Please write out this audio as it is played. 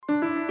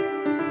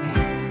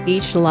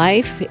Each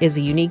life is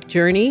a unique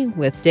journey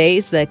with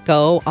days that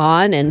go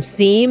on and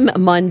seem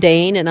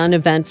mundane and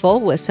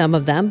uneventful with some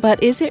of them,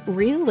 but is it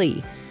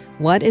really?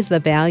 What is the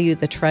value,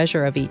 the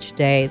treasure of each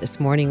day? This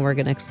morning, we're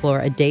going to explore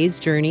a day's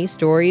journey,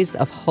 stories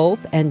of hope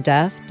and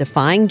death,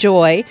 defying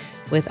joy,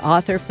 with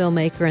author,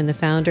 filmmaker, and the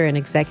founder and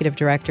executive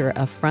director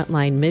of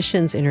Frontline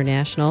Missions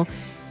International,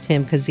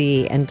 Tim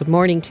Keesee. And good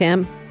morning,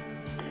 Tim.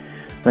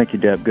 Thank you,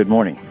 Deb. Good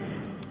morning.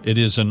 It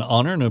is an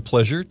honor and a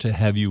pleasure to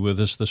have you with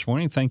us this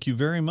morning. Thank you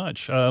very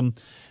much.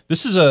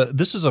 This is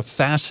a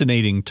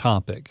fascinating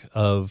topic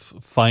of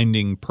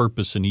finding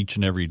purpose in each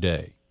and every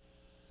day.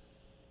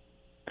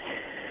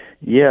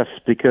 Yes,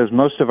 because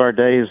most of our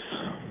days,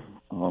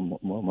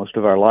 most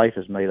of our life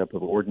is made up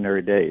of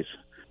ordinary days,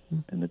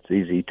 and it's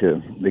easy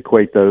to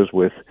equate those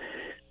with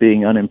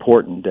being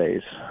unimportant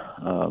days.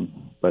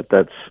 But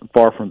that's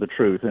far from the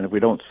truth, and if we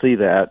don't see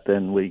that,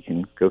 then we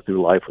can go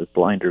through life with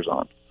blinders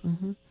on.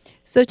 Mm-hmm.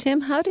 So,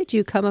 Tim, how did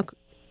you come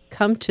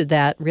to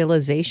that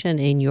realization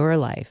in your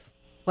life?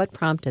 What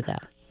prompted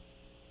that?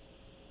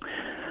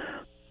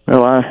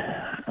 Well,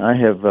 I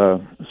have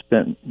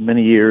spent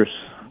many years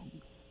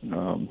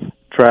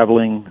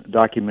traveling,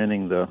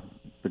 documenting the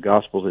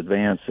gospel's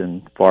advance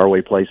in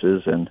faraway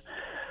places, and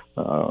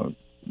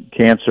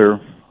cancer.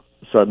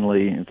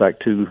 Suddenly, in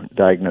fact, 2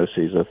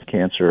 diagnoses of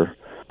cancer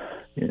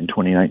in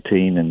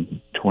 2019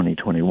 and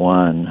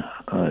 2021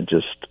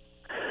 just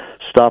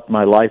stopped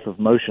my life of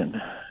motion,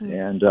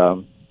 and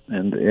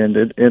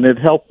it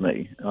helped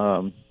me.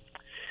 I'm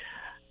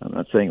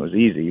not saying it was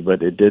easy,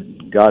 but it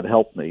did. God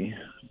helped me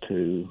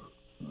to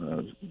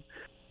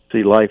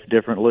see life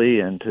differently,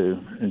 and to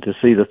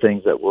see the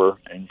things that were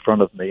in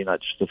front of me, not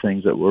just the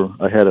things that were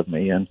ahead of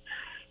me. And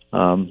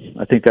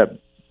I think that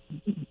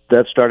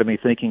started me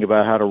thinking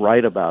about how to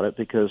write about it,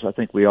 because I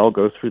think we all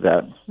go through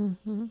that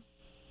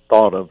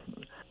thought of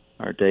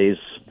our days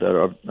that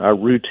are our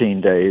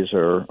routine days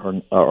are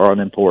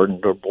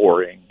unimportant or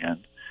boring,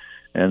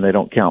 and they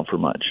don't count for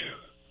much,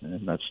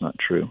 and that's not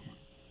true.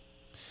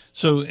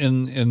 So,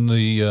 in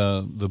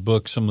the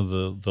book, some of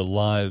the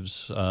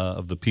lives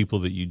of the people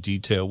that you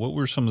detail, what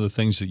were some of the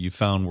things that you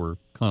found were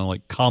kind of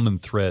like common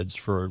threads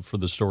for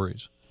the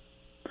stories?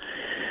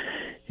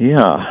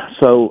 Yeah.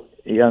 So,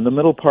 in the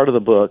middle part of the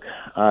book,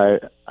 I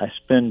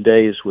spend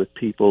days with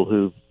people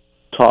who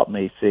taught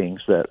me things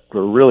that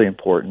were really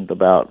important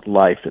about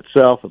life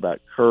itself,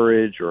 about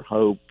courage or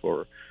hope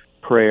or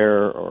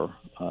prayer or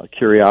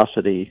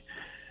curiosity.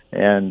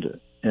 And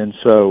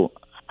so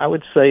I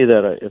would say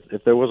that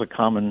if there was a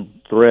common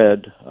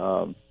thread,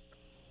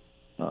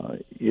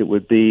 it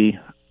would be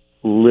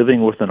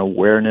living with an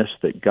awareness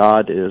that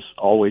God is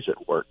always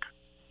at work.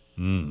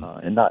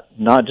 And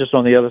not just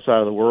on the other side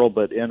of the world,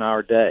 but in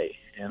our day,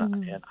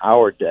 in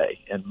our day,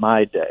 in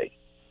my day.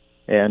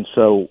 And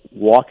so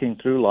walking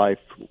through life,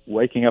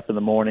 waking up in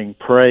the morning,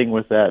 praying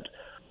with that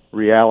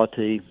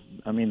reality.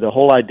 I mean, the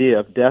whole idea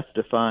of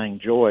death-defying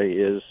joy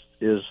is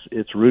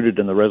it's rooted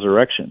in the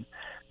resurrection.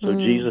 So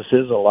Jesus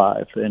is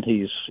alive, and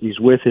he's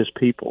with his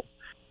people.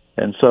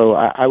 And so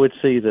I would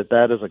see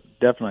that is a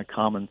definite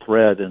common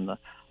thread in the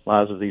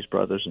lives of these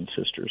brothers and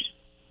sisters.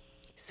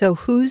 So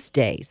whose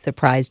day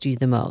surprised you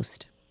the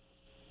most?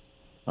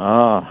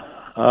 I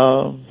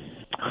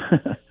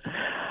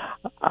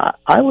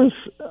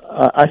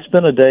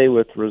spent a day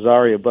with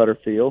Rosaria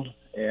Butterfield,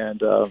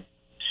 and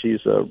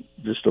she's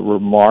just a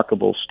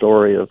remarkable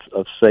story of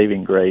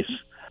saving grace.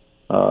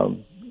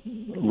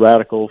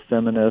 Radical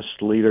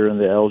feminist leader in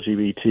the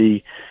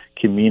LGBT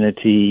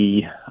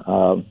community,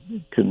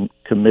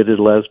 committed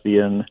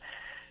lesbian,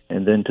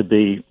 and then to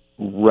be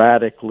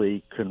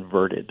radically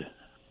converted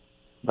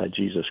by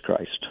Jesus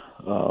Christ.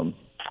 And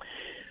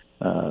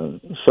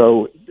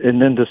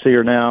then to see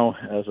her now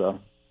as a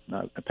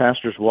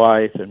pastor's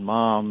wife and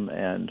mom,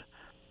 and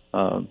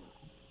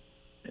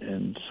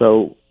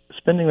so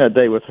spending that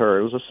day with her,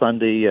 it was a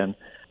Sunday, and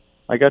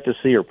I got to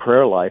see her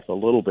prayer life a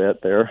little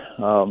bit there,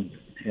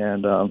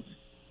 and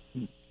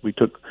we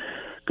took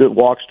good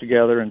walks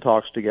together and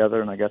talks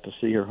together, and I got to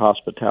see her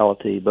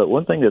hospitality. But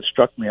one thing that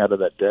struck me out of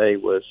that day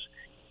was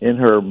in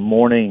her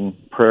morning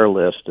prayer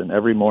list, and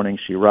every morning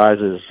she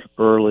rises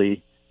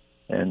early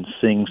and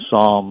sings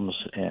psalms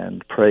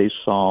and prays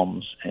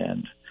psalms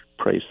and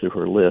prays through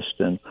her list.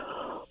 And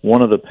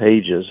one of the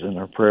pages in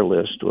her prayer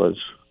list was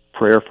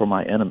prayer for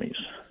my enemies.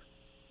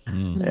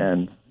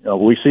 And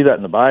we see that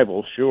in the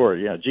Bible, sure.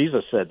 Yeah,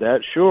 Jesus said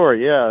that. Sure,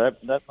 yeah,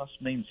 that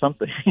must mean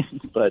something.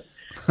 But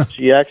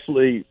she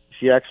actually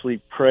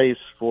prays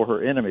for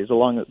her enemies.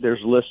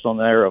 There's lists on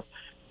there of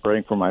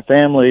praying for my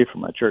family, for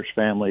my church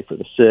family, for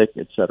the sick,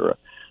 etc.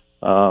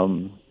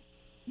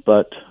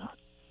 But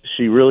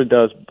she really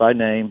does by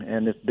name,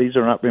 and these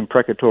are not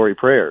imprecatory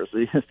prayers.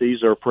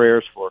 These are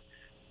prayers for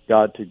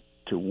God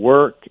to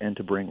work and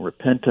to bring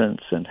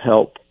repentance and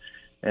help.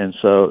 And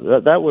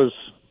so that was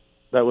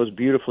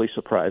beautifully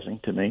surprising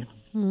to me.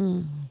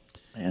 And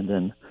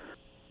then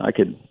I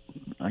could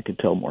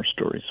tell more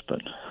stories,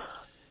 but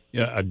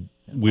yeah,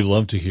 we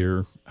love to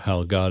hear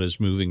how God is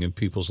moving in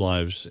people's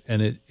lives,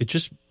 and it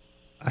just,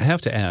 I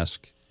have to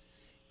ask,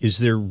 Is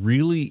there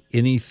really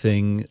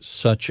anything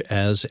such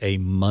as a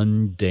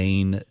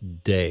mundane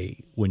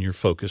day when you're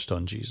focused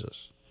on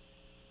Jesus?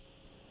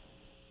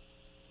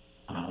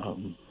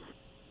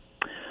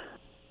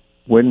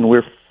 When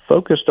we're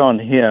focused on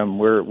Him,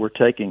 we're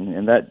taking,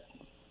 and that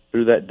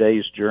through that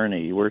day's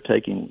journey, we're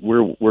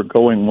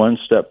going one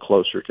step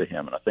closer to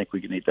Him, and I think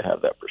we need to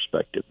have that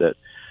perspective that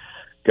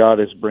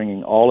God is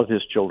bringing all of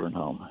His children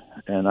home,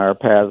 and our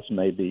paths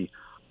may be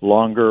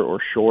longer or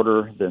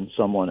shorter than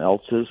someone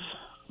else's.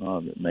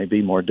 It may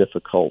be more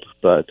difficult,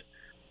 but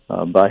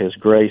by His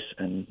grace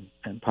and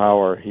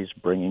power, He's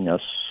bringing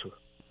us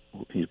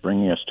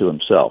to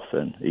Himself,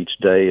 and each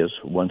day is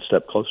one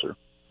step closer.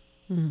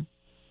 Mm.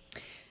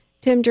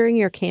 Tim, during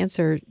your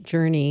cancer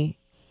journey,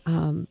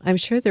 I'm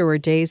sure there were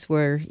days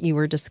where you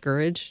were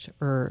discouraged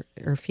or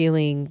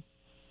feeling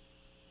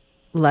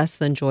less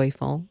than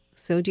joyful.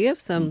 So do you have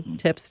some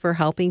tips for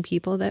helping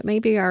people that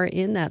maybe are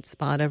in that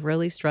spot of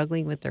really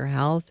struggling with their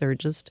health or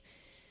just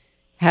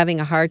having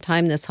a hard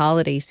time this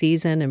holiday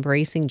season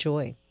embracing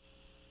joy?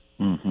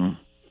 Mm-hmm.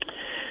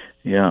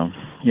 Yeah.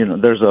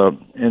 There's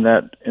in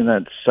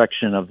that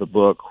section of the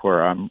book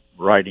where I'm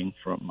writing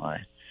from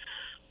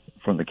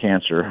the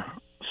cancer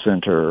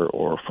center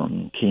or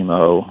from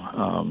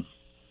chemo,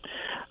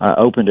 I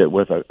opened it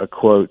with a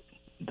quote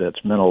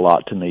that's meant a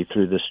lot to me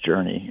through this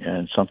journey,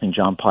 and something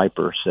John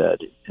Piper said.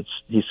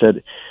 He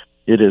said,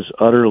 "It is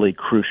utterly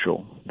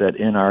crucial that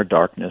in our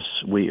darkness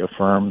we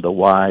affirm the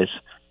wise,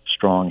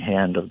 strong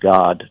hand of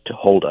God to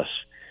hold us,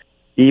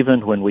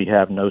 even when we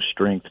have no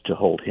strength to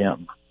hold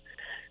Him."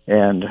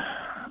 And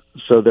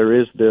so there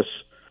is this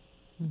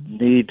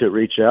need to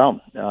reach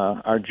out.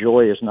 Our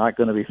joy is not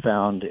going to be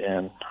found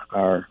in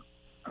our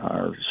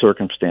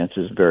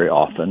circumstances very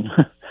often.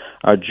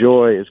 Our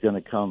joy is going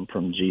to come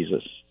from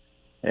Jesus.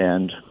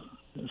 And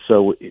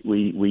so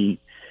we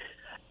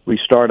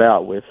start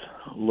out with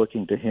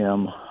looking to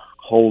Him,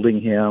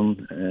 holding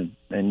Him,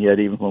 and yet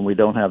even when we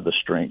don't have the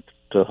strength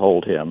to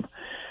hold Him,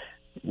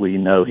 we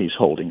know He's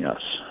holding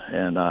us.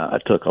 And I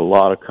took a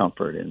lot of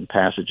comfort in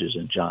passages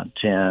in John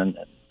 10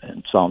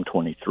 and Psalm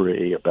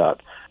 23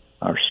 about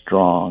our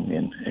strong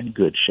and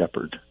good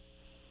shepherd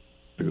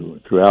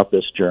throughout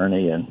this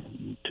journey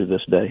and to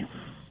this day.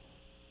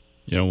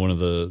 One of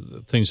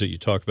the things that you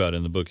talk about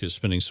in the book is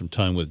spending some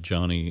time with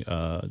Johnny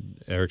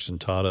Erickson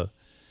Tata.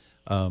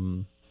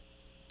 Tell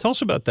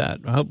us about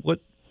that.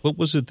 What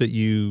was it that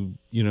you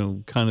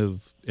kind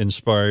of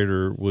inspired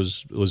or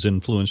was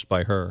influenced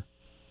by her?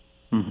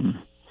 Mm-hmm.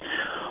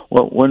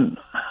 Well, when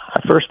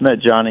I first met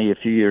Johnny a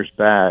few years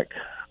back,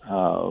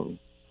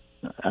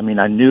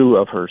 I knew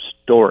of her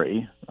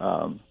story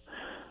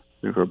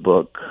through her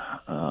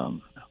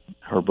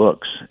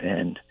books,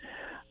 and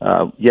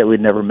yet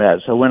we'd never met.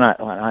 So when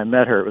I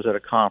met her, it was at a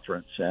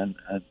conference, and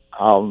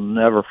I'll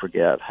never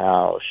forget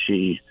how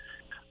she,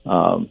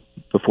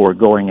 before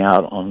going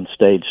out on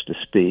stage to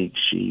speak,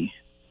 she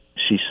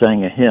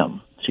sang a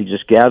hymn. She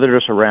just gathered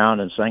us around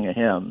and sang a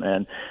hymn,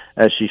 and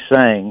as she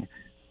sang,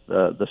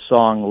 the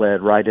song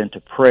led right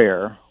into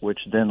prayer, which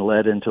then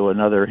led into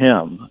another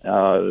hymn. It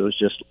was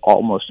just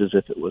almost as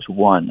if it was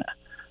one,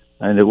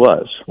 and it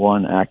was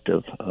one act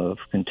of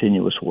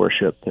continuous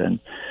worship. And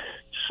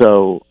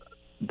so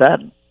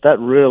that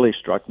really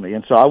struck me.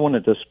 And so I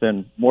wanted to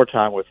spend more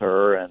time with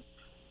her, and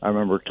I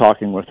remember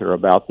talking with her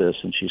about this,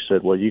 and she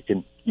said, well, you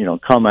can,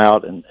 come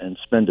out and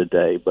spend a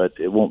day, but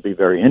it won't be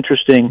very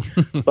interesting,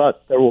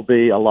 but there will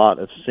be a lot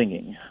of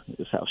singing,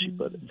 is how she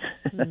put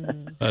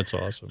it. That's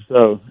awesome.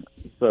 So,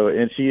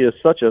 and she is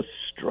such a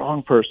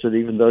strong person,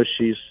 even though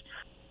she's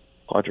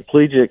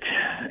quadriplegic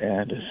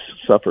and has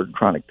suffered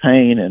chronic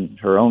pain and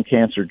her own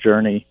cancer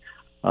journey,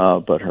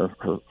 but her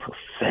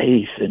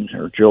faith and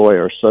her joy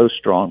are so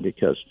strong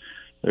because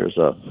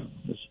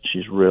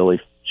she's really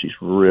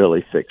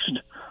fixed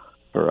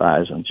her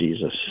eyes on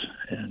Jesus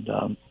and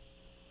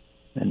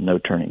no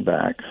turning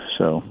back.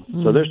 So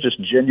there's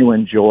just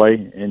genuine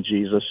joy in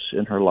Jesus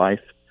in her life,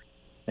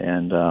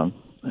 and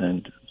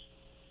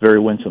very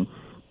winsome,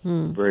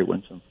 very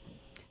winsome.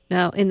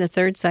 Now, in the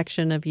third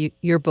section of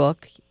your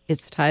book,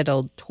 it's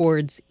titled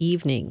 "Towards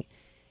Evening,"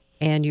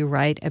 and you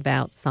write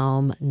about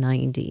Psalm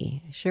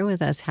 90. Share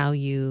with us how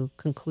you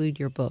conclude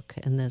your book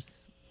in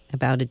this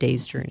about a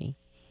day's journey.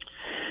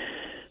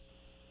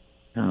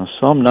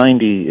 Psalm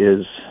 90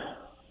 is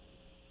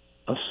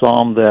a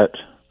psalm that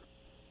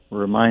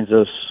reminds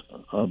us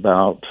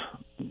about,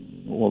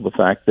 the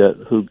fact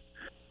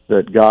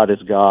that God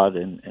is God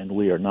and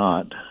we are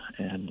not,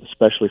 and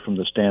especially from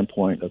the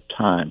standpoint of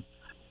time.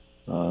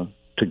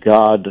 To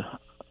God,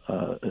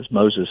 as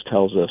Moses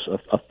tells us,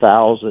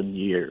 1,000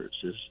 years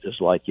is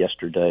like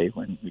yesterday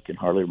when we can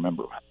hardly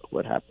remember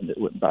what happened. It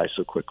went by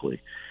so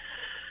quickly.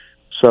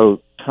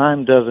 So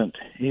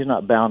he's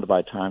not bound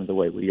by time the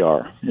way we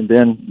are. And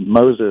then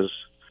Moses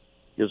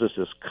gives us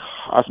this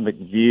cosmic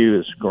view,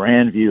 this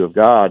grand view of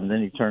God, and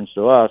then he turns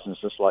to us and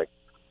it's just like,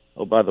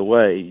 oh, by the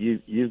way,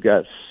 you've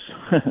got,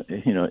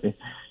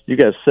 you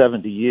got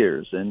 70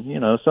 years, and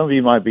some of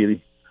you might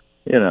be,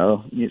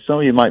 some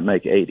of you might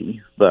make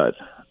 80, but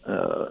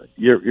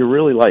you're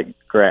really like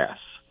grass,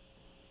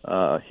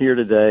 here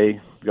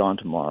today, gone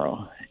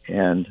tomorrow.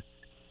 And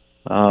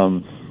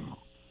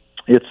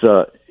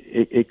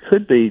it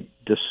could be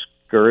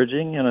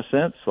discouraging in a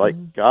sense,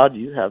 like, God,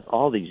 you have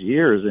all these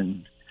years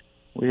and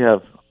we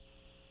have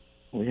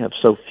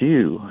so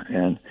few.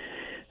 And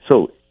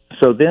so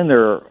then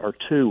there are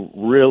two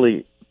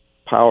really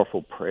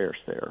powerful prayers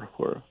there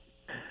where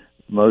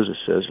Moses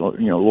says,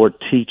 Lord,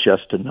 teach us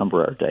to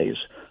number our days.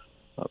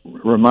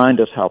 Remind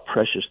us how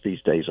precious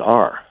these days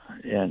are,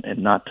 and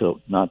not to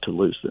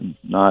lose them,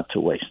 not to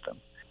waste them.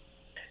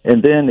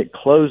 And then it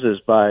closes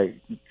by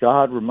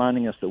God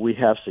reminding us that we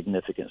have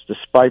significance,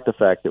 despite the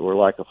fact that we're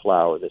like a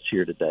flower that's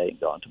here today and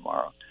gone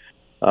tomorrow.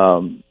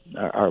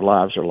 Our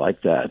lives are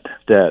like that.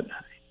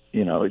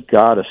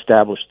 God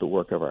established the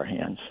work of our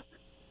hands,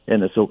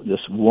 and it's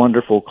this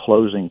wonderful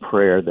closing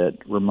prayer that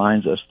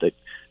reminds us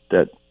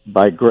that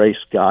by grace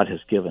God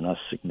has given us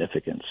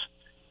significance,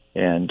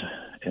 and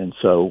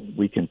so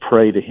we can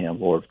pray to Him,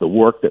 Lord, the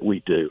work that we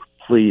do,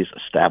 please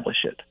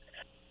establish it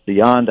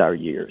beyond our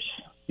years,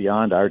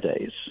 beyond our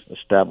days.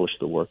 Establish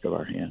the work of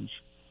our hands.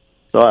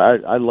 So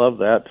I love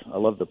that. I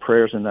love the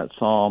prayers in that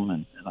psalm,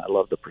 and I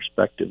love the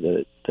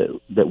perspective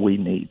that we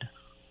need.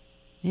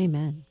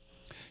 Amen.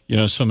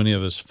 So many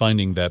of us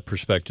finding that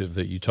perspective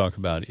that you talk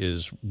about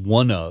is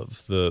one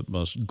of the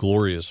most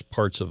glorious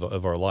parts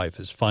of our life,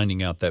 is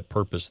finding out that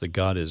purpose that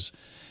God has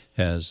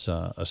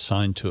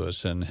assigned to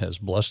us and has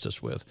blessed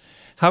us with.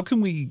 How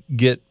can we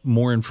get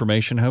more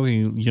information? How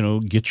can we,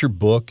 get your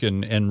book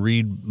and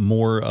read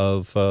more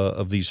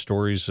of these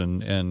stories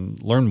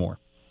and learn more?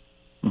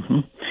 Mm-hmm.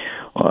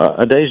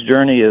 A Day's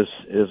Journey is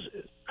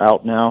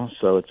out now,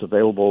 so it's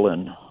available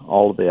in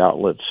all of the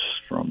outlets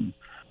from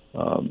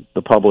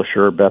the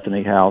publisher,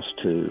 Bethany House,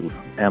 to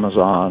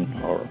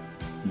Amazon or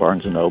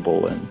Barnes &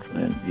 Noble,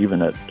 and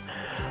even at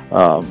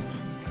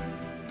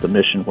the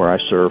mission where I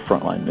serve,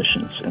 Frontline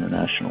Missions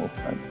International.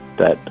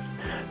 That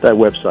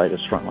website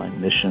is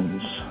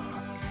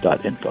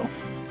frontlinemissions.info.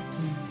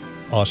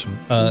 Awesome.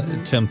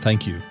 Tim,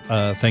 thank you.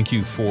 Thank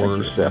you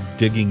for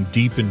digging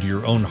deep into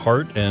your own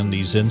heart and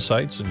these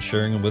insights and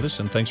sharing them with us,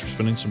 and thanks for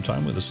spending some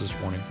time with us this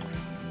morning.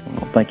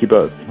 Well, thank you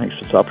both. Thanks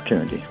for this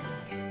opportunity.